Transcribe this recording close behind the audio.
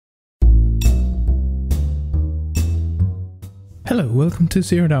Hello, welcome to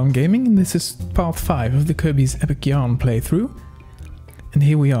Zero Down Gaming, and this is part 5 of the Kirby's Epic Yarn playthrough. And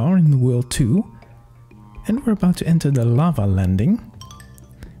here we are in the World 2, and we're about to enter the lava landing,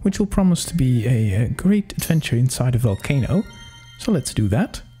 which will promise to be a great adventure inside a volcano. So let's do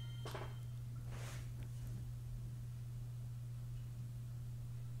that.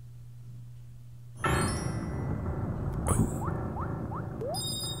 Oh.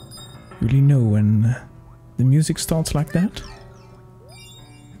 Really know when the music starts like that?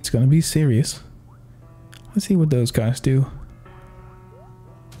 It's gonna be serious. Let's see what those guys do.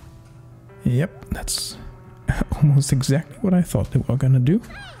 Yep, that's almost exactly what I thought they were gonna do.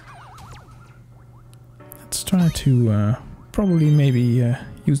 Let's try to probably maybe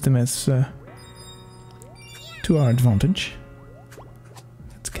use them as to our advantage.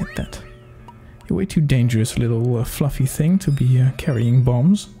 Let's get that. You're way too dangerous, little fluffy thing, to be carrying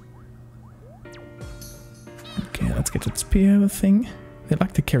bombs. Okay, let's get that spear thing. They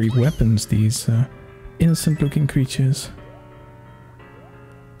like to carry weapons, these innocent-looking creatures.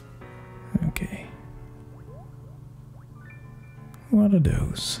 Okay. What are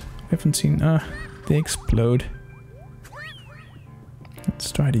those? We haven't seen... they explode.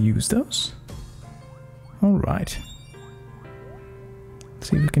 Let's try to use those. Alright.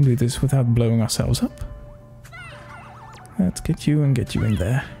 See if we can do this without blowing ourselves up. Let's get you and get you in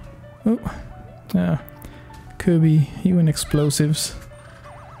there. Oh. Kirby, you and explosives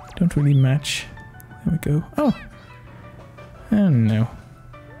don't really match. There we go. Oh! And no.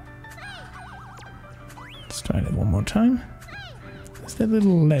 Let's try that one more time. There's that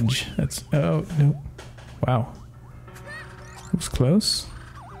little ledge. That's... oh, no. Wow. It was close.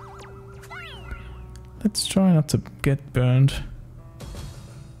 Let's try not to get burned.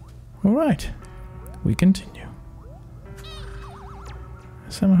 Alright. We continue. I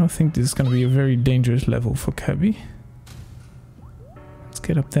somehow think this is going to be a very dangerous level for Kirby. Let's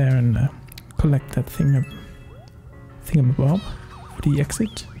get up there and collect that thingamabob for the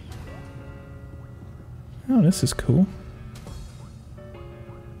exit. Oh, this is cool.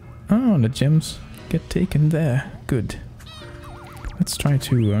 Oh, the gems get taken there. Good. Let's try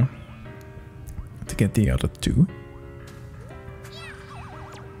to get the other two.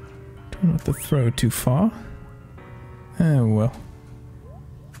 Try not to throw it too far. Oh well.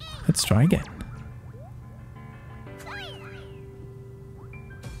 Let's try again.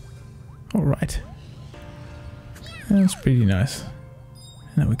 Alright. That's pretty nice.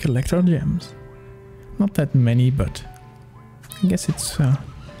 Now we collect our gems. Not that many, but I guess it's a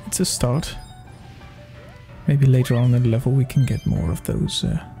start. Maybe later on in the level we can get more of those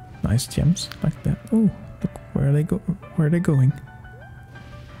nice gems like that. Oh, look, where are they going?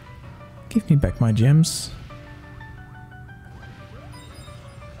 Give me back my gems.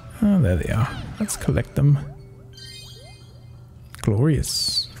 Oh, there they are. Let's collect them.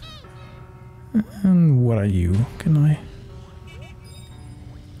 Glorious. And what are you? Can I...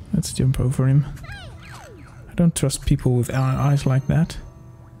 Let's jump over him. I don't trust people with eyes like that.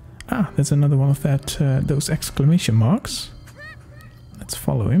 Ah, there's another one of that, those exclamation marks. Let's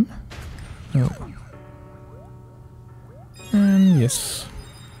follow him. Oh. And yes.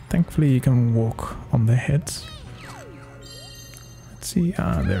 Thankfully you can walk on their heads. Let's see,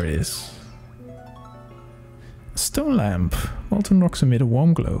 there it is. A stone lamp. Molten rocks emit a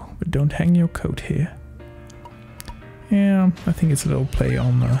warm glow, but don't hang your coat here. Yeah, I think it's a little play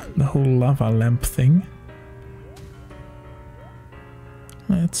on the whole lava lamp thing.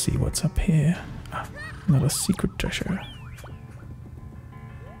 Let's see what's up here. Ah, another secret treasure.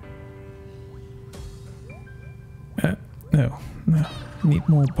 No. Need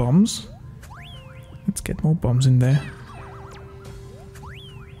more bombs. Let's get more bombs in there.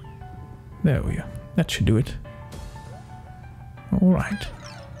 There we go. That should do it. Alright.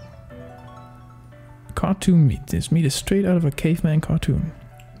 Cartoon meat. This meat is straight out of a caveman cartoon.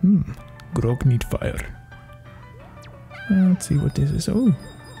 Grog need fire. Let's see what this is. Oh.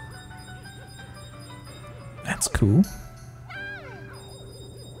 That's cool.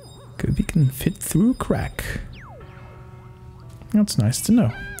 Kirby can fit through a crack. That's nice to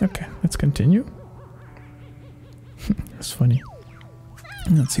know. Okay, let's continue. That's funny.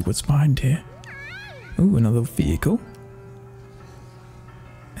 Let's see what's behind here. Oh, another vehicle.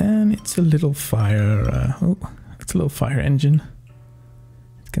 And it's a little fire... it's a little fire engine.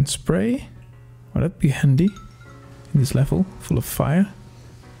 It can spray. Well, that'd be handy. In this level, full of fire.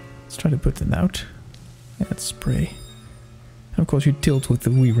 Let's try to put that out. Yeah, let's spray. And of course you tilt with the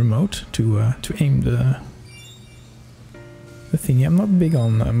Wii remote to aim the thingy. I'm not big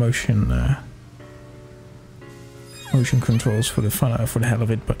on motion controls for the fun, for the hell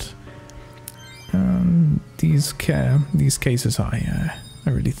of it, but these cases, I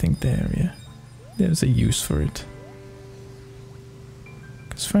really think there's a use for it.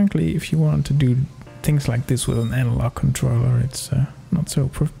 Because frankly, if you want to do things like this with an analog controller, it's not so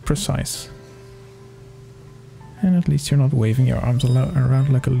precise. And at least you're not waving your arms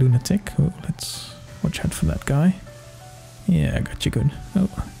around like a lunatic. Oh, let's watch out for that guy. Yeah, I got you good. Oh.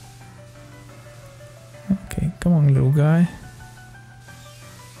 Okay, come on, little guy.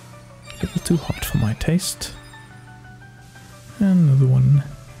 A little too hot for my taste. And another one,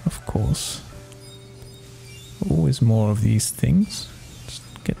 of course. Always more of these things. Just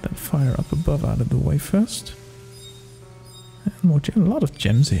get that fire up above out of the way first. And more a lot of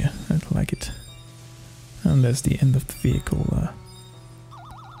gems here. I like it. And there's the end of the vehicle.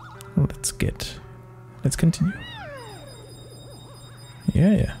 Let's continue.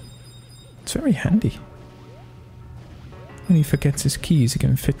 Yeah. It's very handy. When he forgets his keys, he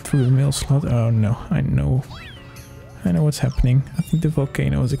can fit through the mail slot. Oh no, I know what's happening. I think the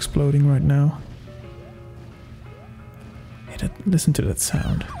volcano is exploding right now. Hey, listen to that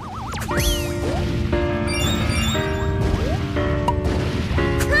sound.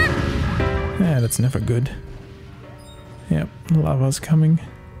 Yeah, that's never good. Yep, lava's coming.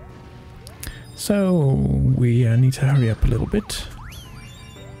 So we need to hurry up a little bit.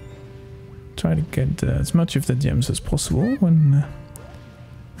 Try to get as much of the gems as possible when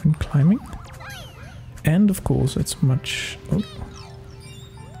climbing. And of course, it's much... Oh,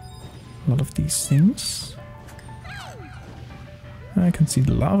 a lot of these things. I can see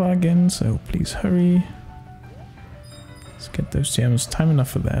the lava again, so please hurry. Let's get those gems. Time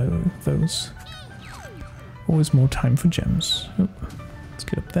enough for those. Always more time for gems. Oh, let's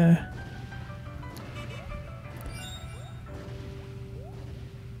get up there.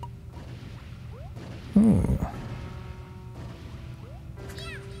 Oh.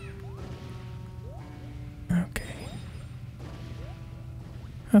 Okay.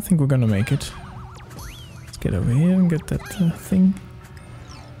 I think we're gonna make it. Let's get over here and get that thing.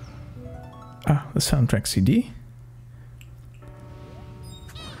 Ah, the soundtrack CD.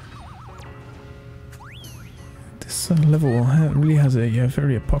 This level really has a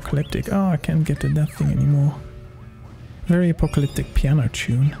very apocalyptic... Oh, I can't get to that thing anymore. Very apocalyptic piano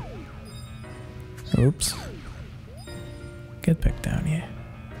tune. Oops. Get back down here.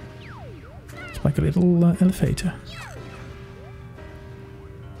 It's like a little elevator.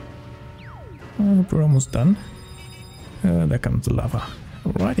 Oh, we're almost done. There comes the lava.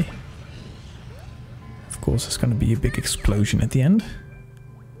 Alrighty. Of course, there's gonna be a big explosion at the end.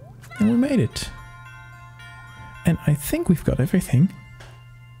 And we made it. And I think we've got everything.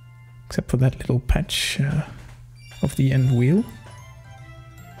 Except for that little patch of the end wheel.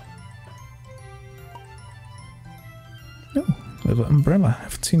 Oh, little umbrella. I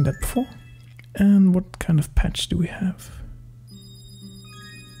haven't seen that before. And what kind of patch do we have?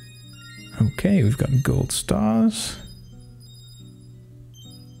 Okay, we've got gold stars.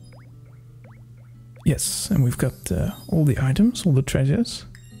 Yes, and we've got all the items, all the treasures.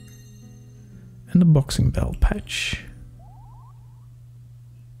 And the boxing bell patch.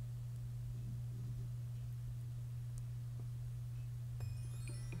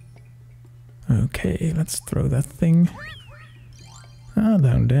 Okay, let's throw that thing. Ah,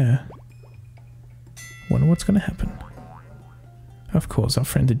 down there. Wonder what's gonna happen. Of course, our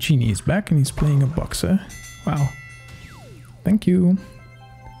friend the genie is back and he's playing a boxer. Wow. Thank you.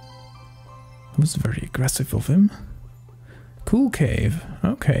 That was very aggressive of him. Cool cave.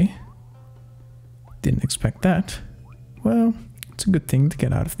 Okay. Didn't expect that. Well, it's a good thing to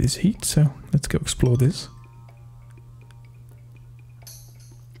get out of this heat, so let's go explore this.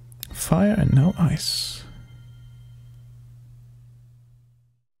 Fire and now ice.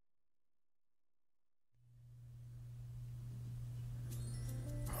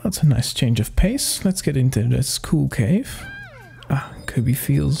 That's a nice change of pace. Let's get into this cool cave. Ah, Kirby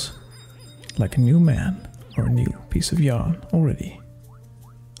feels like a new man or a new piece of yarn already.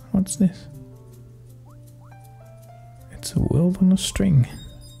 What's this? It's a world on a string.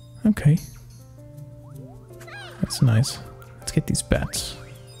 Okay. That's nice. Let's get these bats.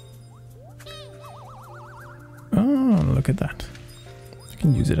 Oh, look at that. I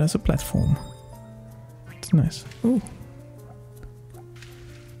can use it as a platform. It's nice. Ooh.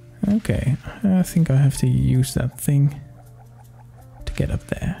 Okay, I think I have to use that thing to get up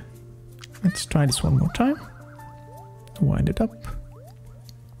there. Let's try this one more time. Wind it up.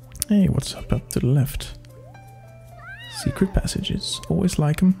 Hey, what's up to the left? Secret passages. Always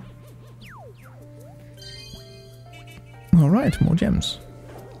like them. Alright, more gems.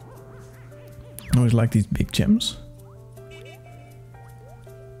 I always like these big gems.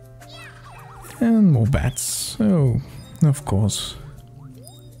 And more bats. Oh, of course.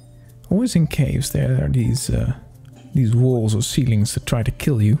 Always in caves there are these walls or ceilings that try to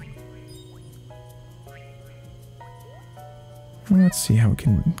kill you. Let's see how we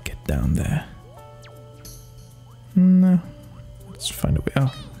can get down there. No. Let's find a way.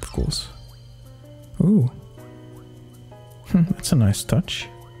 Oh, of course. Ooh. That's a nice touch.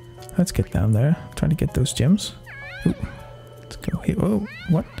 Let's get down there. Try to get those gems. Ooh. Let's go here. Oh,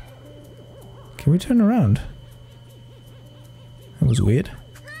 what? Can we turn around? That was weird.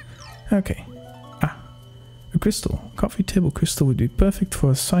 Okay. Ah. A crystal. Coffee table crystal would be perfect for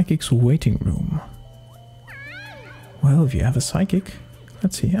a psychic's waiting room. Well, if you have a psychic.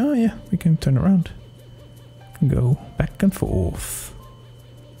 Let's see. Oh yeah, we can turn around. We can go back and forth.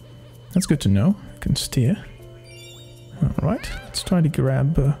 That's good to know. We can steer. Alright, let's try to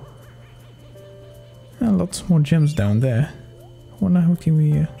grab lots more gems down there. I wonder how can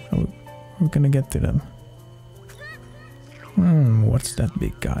we how we're gonna get to them. What's that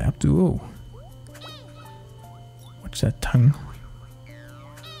big guy up to? Oh. What's that tongue?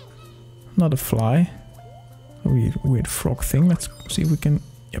 Not a fly. A weird frog thing. Let's see if we can...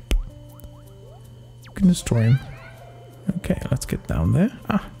 Yep. We can destroy him. Okay, let's get down there.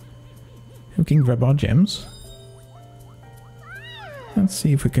 Ah. We can grab our gems. Let's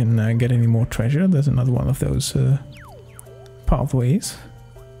see if we can get any more treasure. There's another one of those pathways.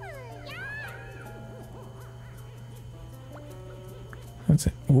 That's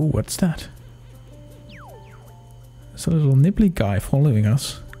it. Oh, what's that? There's a little nibbly guy following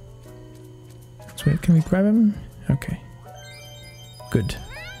us. So wait, can we grab him? Okay. Good.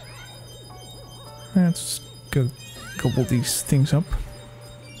 Let's go gobble these things up.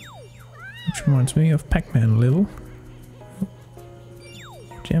 Which reminds me of Pac Man a little.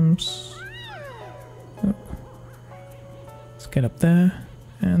 Gems. Oh. Let's get up there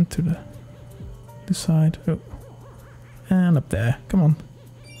and to the side. Oh. And up there. Come on.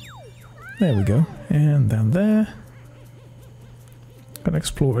 There we go. And down there. Gotta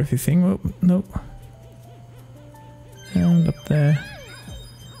explore everything. Oh, no. And up there.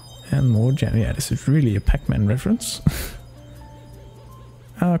 And more gem. Yeah, this is really a Pac Man reference.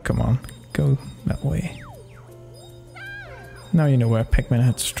 Oh, come on. Go that way. Now you know where Pac Man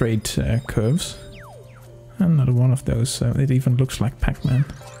had straight curves. Another one of those. It even looks like Pac Man.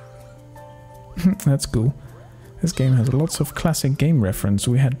 That's cool. This game has lots of classic game reference.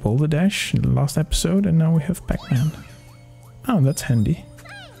 We had Boulder Dash in the last episode, and now we have Pac Man. Oh, that's handy.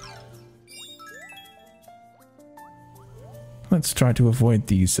 Let's try to avoid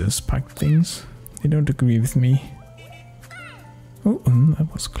these spiked things. They don't agree with me. Oh,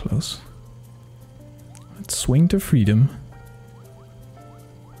 that was close. Let's swing to freedom.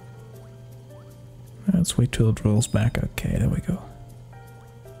 Let's wait till it rolls back. Okay, there we go.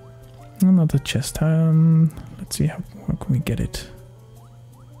 Another chest. Let's see how can we get it.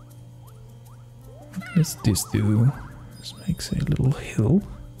 What does this do? This makes a little hill.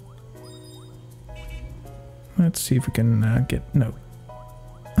 Let's see if we can get... No.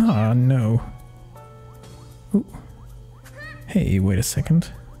 Ah, no. Ooh. Hey, wait a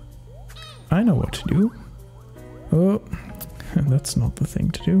second. I know what to do. Oh, that's not the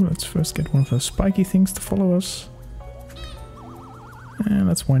thing to do. Let's first get one of those spiky things to follow us. And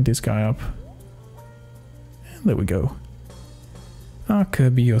let's wind this guy up. And there we go. Ah,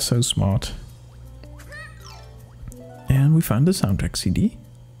 Kirby, you're so smart. And we found the soundtrack CD.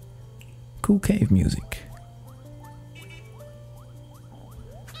 Cool cave music.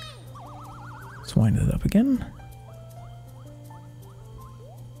 Let's wind it up again.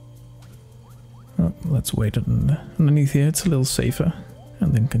 Oh, let's wait underneath here, it's a little safer.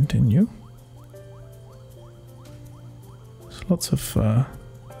 And then continue. There's lots of... oh,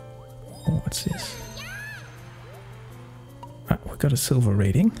 what's this? Ah, we got a silver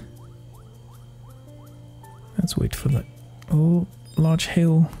rating. Let's wait for that. Oh, large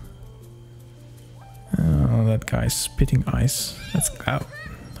hail. Oh, that guy's spitting ice. Let's go.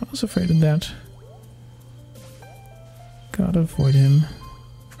 I was afraid of that. Gotta avoid him.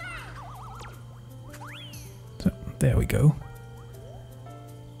 So, there we go.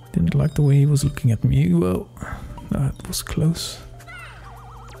 Didn't like the way he was looking at me. Well, that was close.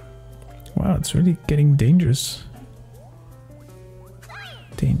 Wow, it's really getting dangerous.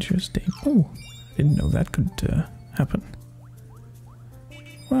 Dangerous. Oh, didn't know that could happen.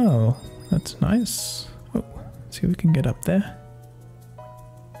 Well, that's nice. Oh, let's see if we can get up there.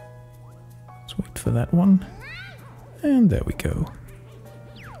 Let's wait for that one. And there we go.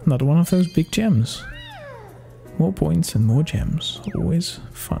 Another one of those big gems. More points and more gems. Always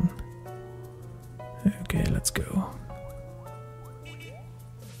fun. Okay, let's go.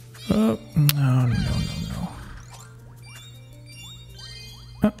 Oh,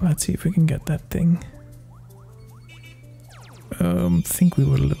 Let's see if we can get that thing. Think we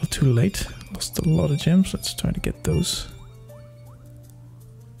were a little too late. Lost a lot of gems. Let's try to get those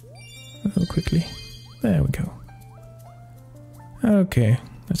quickly. There we go. Okay,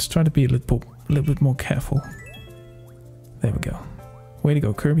 let's try to be a little bit more careful. There we go. Way to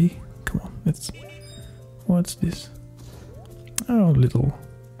go, Kirby. Come on, let's... What's this? Oh, little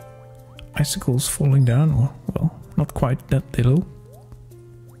icicles falling down, or, well, not quite that little.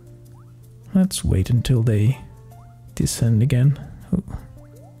 Let's wait until they descend again.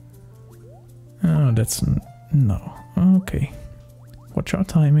 Oh, that's... no. Okay. Watch our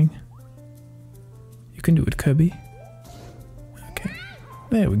timing. You can do it, Kirby. Okay.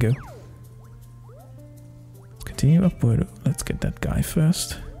 There we go. Let's continue upward. Let's get that guy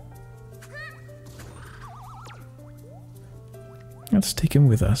first. Let's take him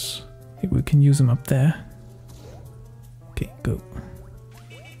with us. Maybe we can use him up there. Okay, go.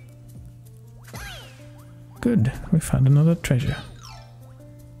 Good, we found another treasure.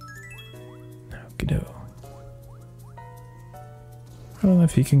 Okey-do. I don't know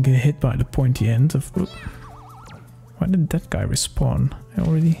if you can get hit by the pointy end of... Why did that guy respawn? I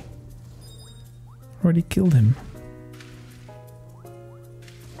already killed him.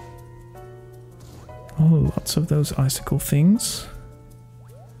 Oh, lots of those icicle things.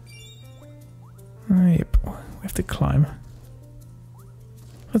 Yep, we have to climb.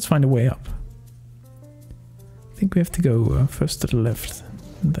 Let's find a way up. I think we have to go first to the left,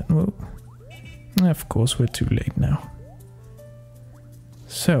 and then we'll... Of course, we're too late now.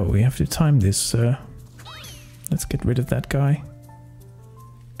 So, we have to time this. Let's get rid of that guy.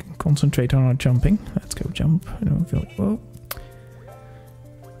 Can concentrate on our jumping. Let's go jump. Whoa.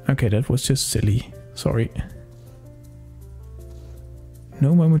 Okay, that was just silly. Sorry.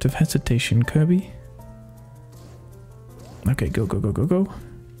 No moment of hesitation, Kirby. Okay, go, go, go, go, go.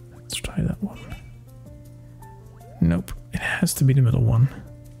 Let's try that one. Nope, it has to be the middle one.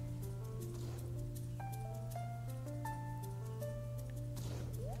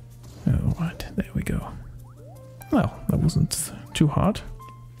 Alright, there we go. Well, that wasn't too hard.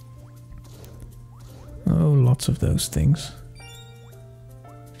 Oh, lots of those things.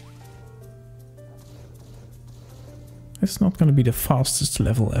 It's not going to be the fastest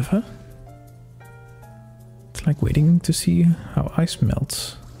level ever. It's like waiting to see how ice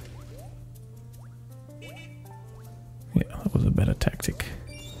melts. Yeah, that was a better tactic.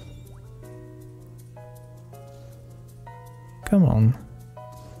 Come on.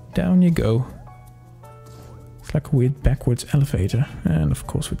 Down you go. It's like a weird backwards elevator. And of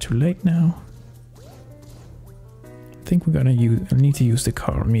course we're too late now. I think we're gonna need to use the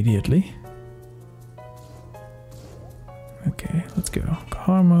car immediately. Okay, let's go.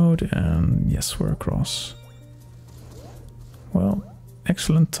 Car mode, and yes, we're across. Well,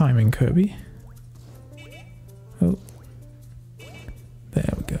 excellent timing, Kirby. Oh.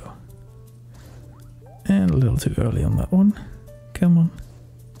 There we go. And a little too early on that one. Come on.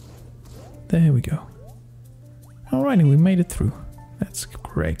 There we go. Alrighty, we made it through. That's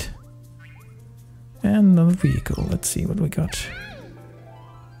great. And another vehicle. Let's see what we got.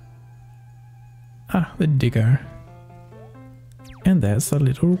 Ah, the digger. And there's the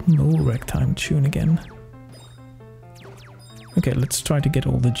little ragtime tune again. Okay, let's try to get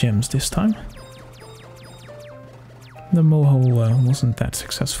all the gems this time. The molehole wasn't that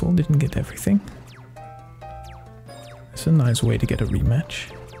successful, didn't get everything. It's a nice way to get a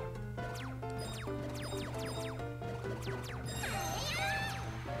rematch.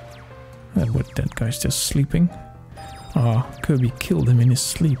 But that guy's just sleeping. Ah, Kirby killed him in his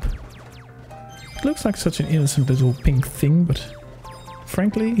sleep. It looks like such an innocent little pink thing, but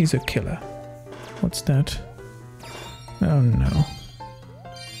frankly, he's a killer. What's that? Oh no.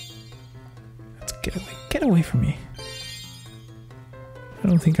 Let's get away. Get away from me. I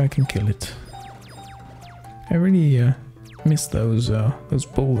don't think I can kill it. I really miss those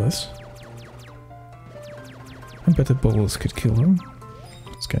boulders. I bet the boulders could kill them.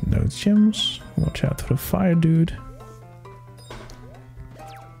 Let's get those gems. Watch out for the fire dude.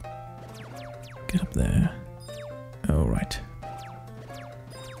 Get up there. Alright.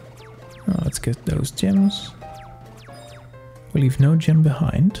 Let's get those gems. We'll leave no gem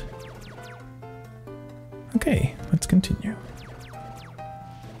behind. Okay, let's continue.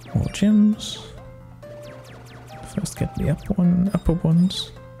 More gems. First get the upper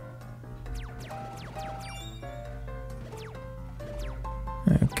ones.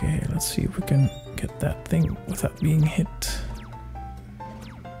 Okay, let's see if we can get that thing without being hit.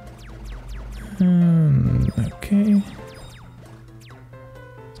 Okay.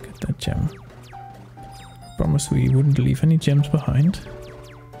 Let's get that gem. Promise we wouldn't leave any gems behind.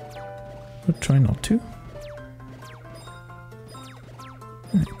 but try not to.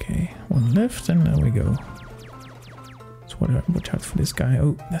 Okay, one left, and there we go. So watch out for this guy.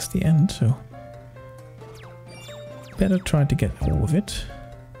 Oh, that's the end, so better try to get all of it.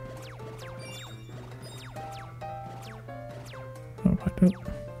 Alright,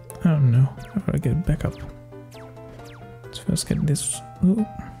 oh no, I gotta get it back up. Let's first get this. Ooh.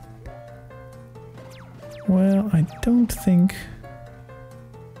 Well, I don't think...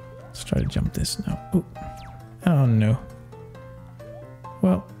 Let's try to jump this now. Ooh. Oh no.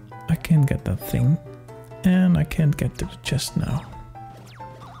 Well, I can't get that thing. And I can't get to the chest now.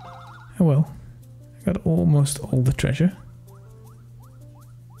 Oh well. I got almost all the treasure.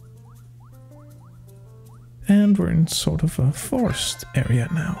 And we're in sort of a forest area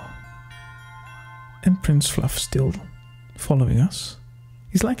now. And Prince Fluff's still following us.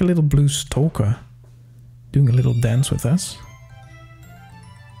 He's like a little blue stalker, doing a little dance with us.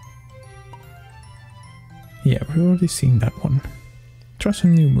 Yeah, we've already seen that one. Try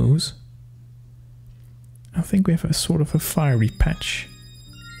some new moves. I think we have a sort of a fiery patch.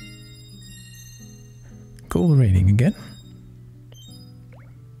 Gold rating again.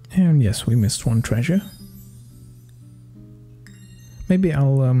 And yes, we missed one treasure. Maybe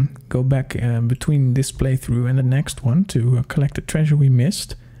I'll go back between this playthrough and the next one to collect the treasure we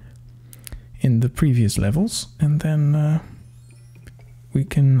missed in the previous levels, and then we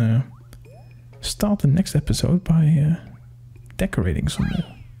can start the next episode by decorating some more.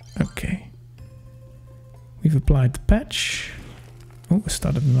 Okay. We've applied the patch. Oh, we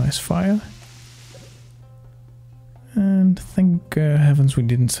started a nice fire. And thank heavens we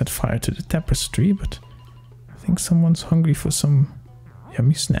didn't set fire to the tapestry, but I think someone's hungry for some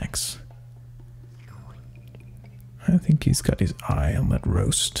yummy snacks. I think he's got his eye on that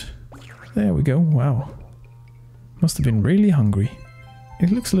roast. There we go, wow. Must have been really hungry.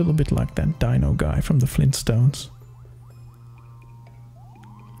 It looks a little bit like that dino guy from the Flintstones.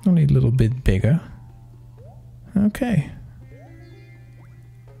 Only a little bit bigger. Okay.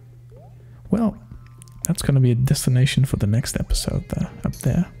 Well, that's gonna be a destination for the next episode up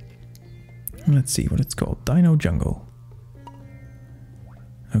there. Let's see what it's called. Dino Jungle.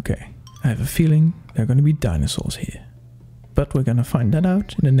 Okay, I have a feeling there are going to be dinosaurs here. But we're going to find that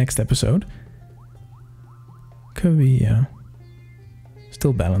out in the next episode. Kirby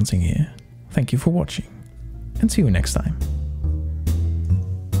still balancing here. Thank you for watching, and see you next time.